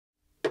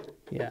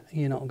Yeah,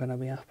 you're not going to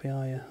be happy,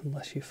 are you?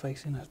 Unless you're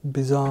facing a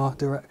bizarre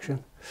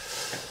direction.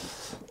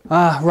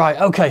 Right,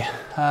 okay.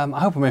 I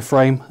hope I'm in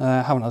frame.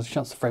 I haven't had a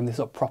chance to frame this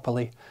up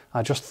properly.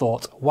 I just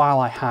thought while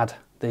I had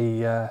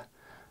the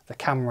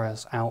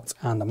cameras out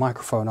and the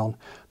microphone on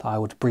that I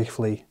would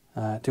briefly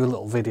do a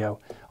little video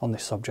on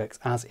this subject,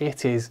 as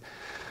it is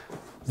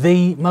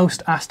the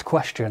most asked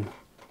question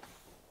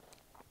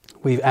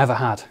we've ever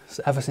had,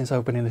 ever since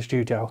opening the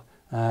studio.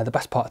 The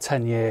best part of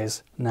 10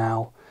 years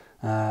now.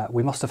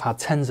 We must have had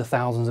tens of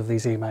thousands of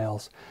these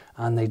emails,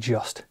 and they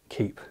just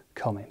keep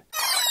coming.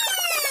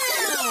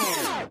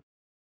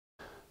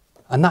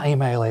 And that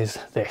email is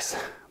this: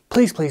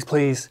 please, please,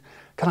 please,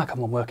 can I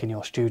come and work in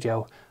your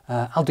studio?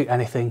 I'll do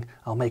anything.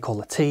 I'll make all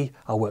the tea.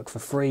 I'll work for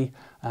free.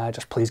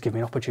 Just please give me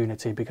an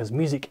opportunity, because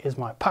music is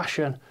my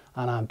passion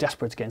and I'm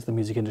desperate to get into the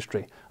music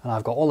industry, and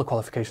I've got all the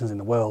qualifications in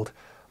the world.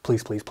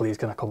 Please, please, please,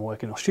 can I come and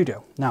work in your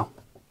studio? Now,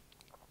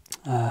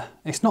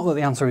 it's not that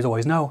the answer is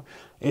always no.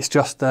 It's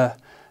just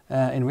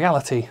in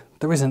reality,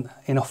 there isn't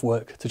enough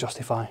work to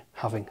justify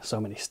having so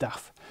many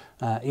staff.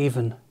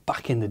 Even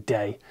back in the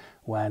day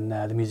when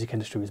the music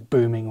industry was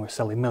booming, we were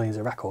selling millions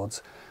of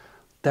records,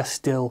 there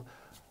still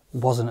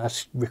wasn't a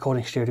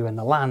recording studio in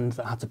the land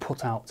that had to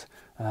put out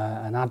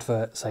an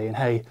advert saying,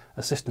 hey,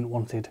 assistant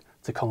wanted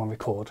to come and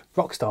record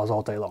rock stars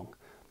all day long.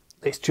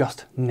 It's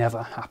just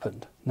never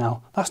happened.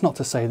 Now, that's not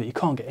to say that you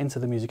can't get into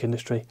the music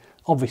industry.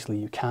 Obviously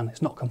you can,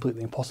 it's not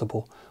completely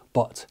impossible,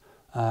 but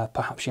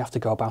perhaps you have to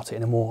go about it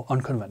in a more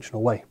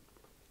unconventional way.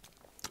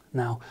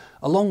 Now,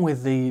 along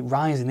with the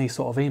rise in these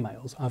sort of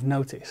emails, I've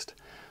noticed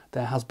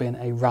there has been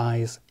a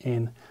rise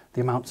in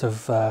the amount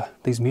of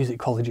these music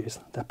colleges.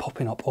 They're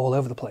popping up all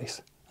over the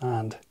place,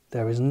 and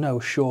there is no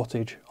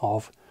shortage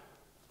of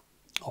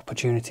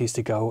opportunities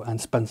to go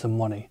and spend some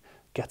money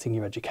getting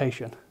your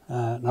education.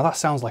 Now that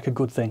sounds like a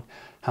good thing.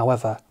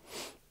 However,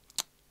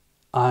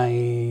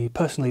 I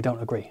personally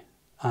don't agree.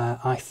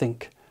 I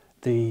think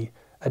the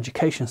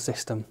education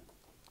system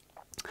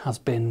has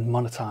been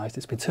monetized.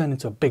 It's been turned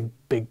into a big,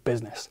 big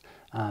business.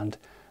 And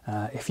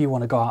if you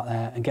want to go out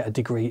there and get a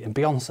degree in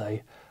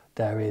Beyonce,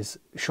 there is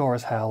sure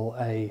as hell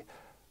a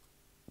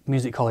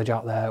music college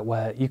out there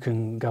where you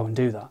can go and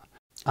do that.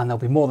 And they'll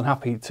be more than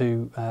happy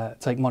to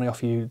take money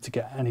off you to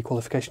get any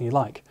qualification you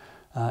like.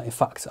 In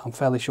fact, I'm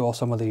fairly sure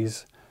some of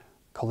these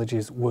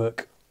colleges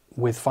work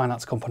with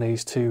finance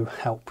companies to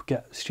help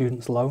get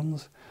students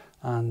loans,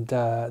 and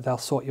they'll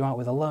sort you out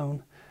with a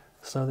loan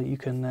so that you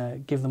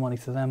can give the money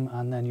to them,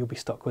 and then you'll be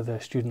stuck with a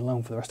student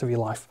loan for the rest of your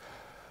life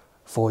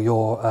for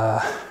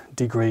your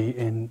degree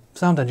in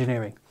sound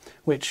engineering,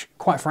 which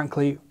quite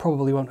frankly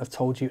probably won't have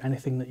told you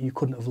anything that you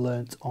couldn't have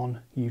learnt on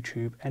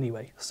YouTube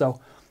anyway. So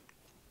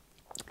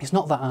it's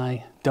not that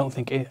I don't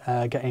think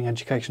getting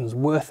education is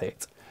worth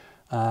it.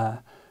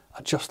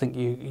 I just think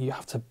you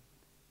have to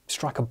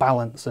strike a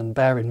balance and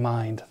bear in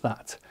mind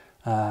that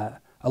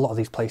a lot of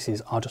these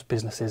places are just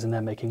businesses and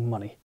they're making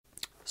money.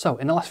 So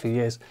in the last few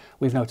years,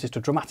 we've noticed a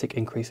dramatic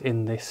increase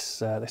in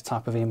this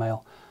type of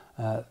email,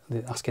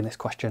 asking this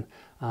question,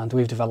 and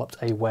we've developed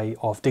a way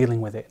of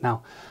dealing with it.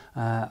 Now,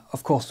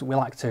 of course, we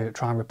like to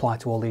try and reply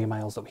to all the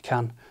emails that we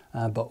can,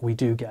 but we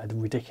do get a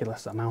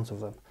ridiculous amount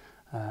of them.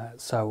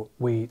 So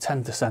we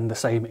tend to send the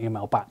same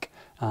email back,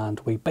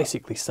 and we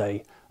basically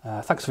say,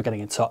 thanks for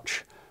getting in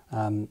touch.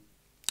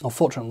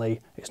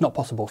 Unfortunately, it's not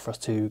possible for us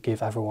to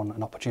give everyone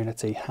an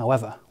opportunity.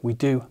 However, we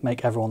do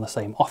make everyone the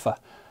same offer.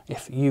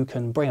 If you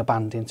can bring a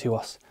band into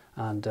us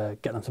and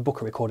get them to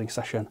book a recording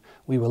session,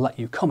 we will let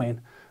you come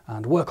in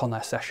and work on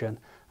their session.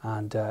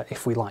 And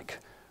if we like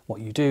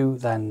what you do,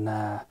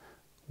 then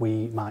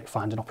we might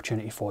find an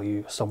opportunity for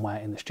you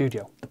somewhere in the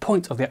studio. The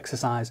point of the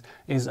exercise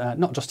is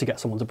not just to get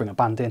someone to bring a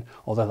band in,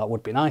 although that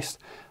would be nice.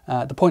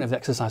 The point of the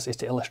exercise is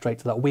to illustrate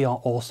that we are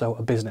also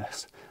a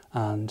business,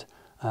 and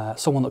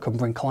someone that can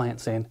bring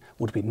clients in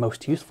would be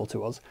most useful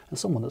to us, and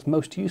someone that's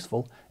most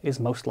useful is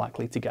most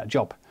likely to get a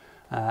job.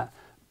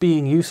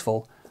 Being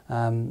useful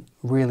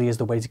really is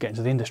the way to get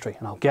into the industry,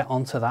 and I'll get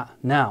onto that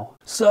now.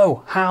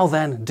 So how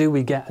then do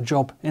we get a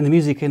job in the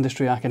music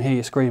industry? I can hear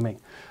you screaming.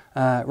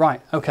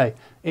 Right, okay,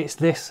 it's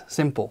this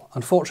simple.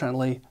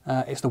 Unfortunately,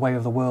 it's the way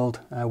of the world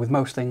with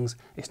most things.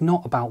 It's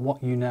not about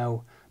what you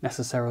know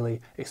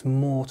necessarily, it's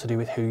more to do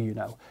with who you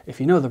know.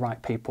 If you know the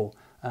right people,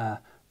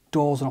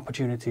 doors and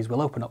opportunities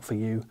will open up for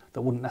you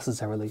that wouldn't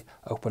necessarily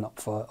open up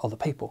for other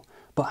people.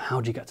 But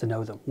how do you get to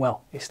know them?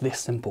 Well, it's this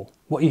simple.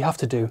 What you have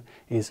to do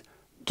is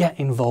get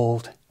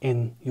involved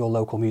in your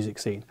local music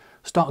scene.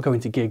 Start going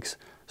to gigs,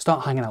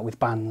 start hanging out with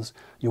bands.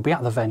 You'll be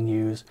at the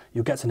venues,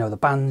 you'll get to know the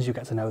bands, you'll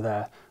get to know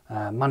their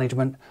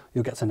management,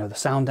 you'll get to know the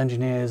sound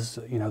engineers,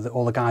 you know,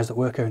 all the guys that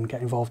work here and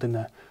get involved in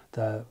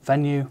the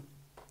venue.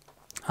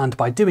 And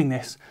by doing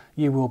this,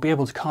 you will be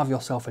able to carve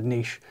yourself a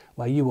niche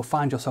where you will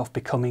find yourself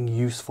becoming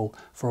useful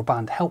for a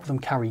band. Help them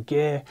carry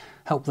gear,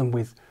 help them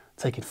with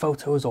taking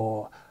photos,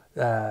 or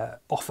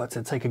offer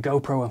to take a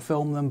GoPro and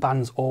film them.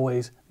 Bands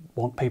always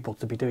want people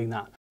to be doing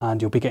that.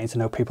 And you'll be getting to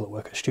know people that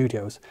work at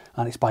studios.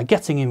 And it's by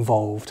getting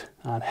involved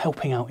and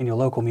helping out in your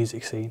local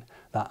music scene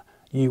that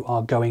you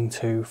are going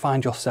to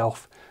find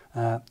yourself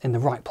in the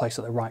right place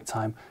at the right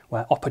time,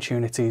 where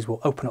opportunities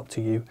will open up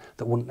to you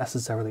that wouldn't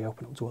necessarily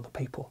open up to other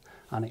people.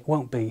 And it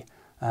won't be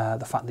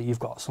the fact that you've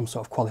got some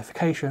sort of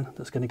qualification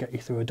that's going to get you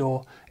through a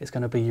door. It's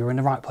going to be you're in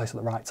the right place at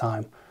the right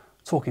time,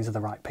 talking to the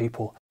right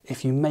people.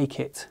 If you make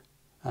it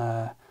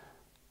part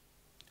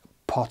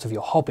of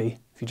your hobby,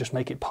 if you just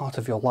make it part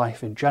of your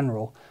life in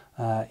general,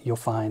 you'll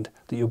find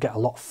that you'll get a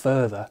lot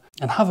further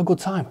and have a good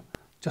time.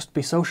 Just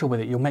be social with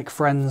it. You'll make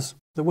friends.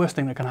 The worst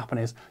thing that can happen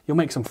is you'll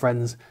make some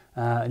friends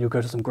and you'll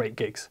go to some great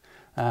gigs.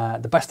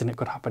 The best thing that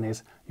could happen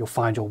is you'll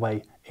find your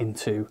way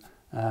into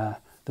the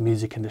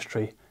music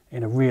industry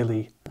in a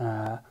really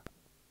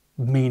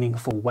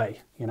meaningful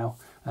way. You know,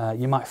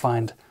 you might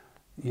find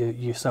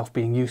yourself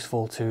being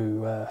useful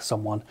to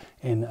someone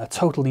in a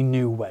totally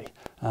new way.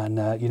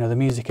 And you know, the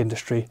music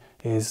industry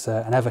is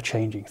an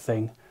ever-changing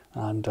thing,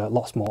 and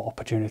lots more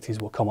opportunities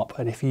will come up.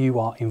 And if you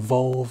are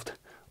involved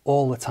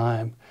all the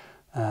time,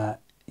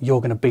 you're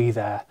going to be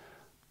there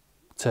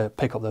to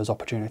pick up those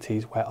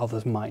opportunities where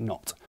others might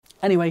not.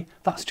 Anyway,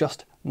 that's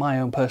just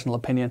my own personal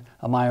opinion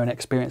and my own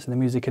experience in the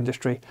music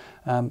industry.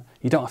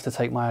 You don't have to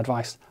take my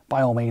advice.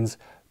 By all means,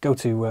 go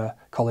to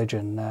college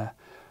and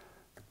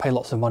pay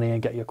lots of money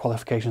and get your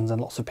qualifications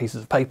and lots of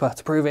pieces of paper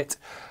to prove it.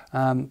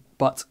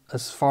 But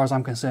as far as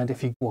I'm concerned,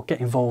 if you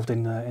get involved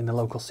in the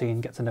local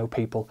scene, get to know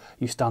people,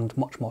 you stand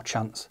much more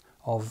chance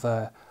of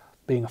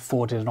being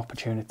afforded an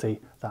opportunity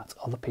that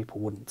other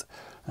people wouldn't.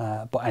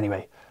 But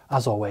anyway,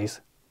 as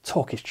always,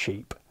 talk is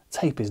cheap,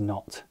 tape is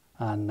not,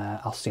 and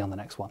I'll see you on the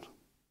next one.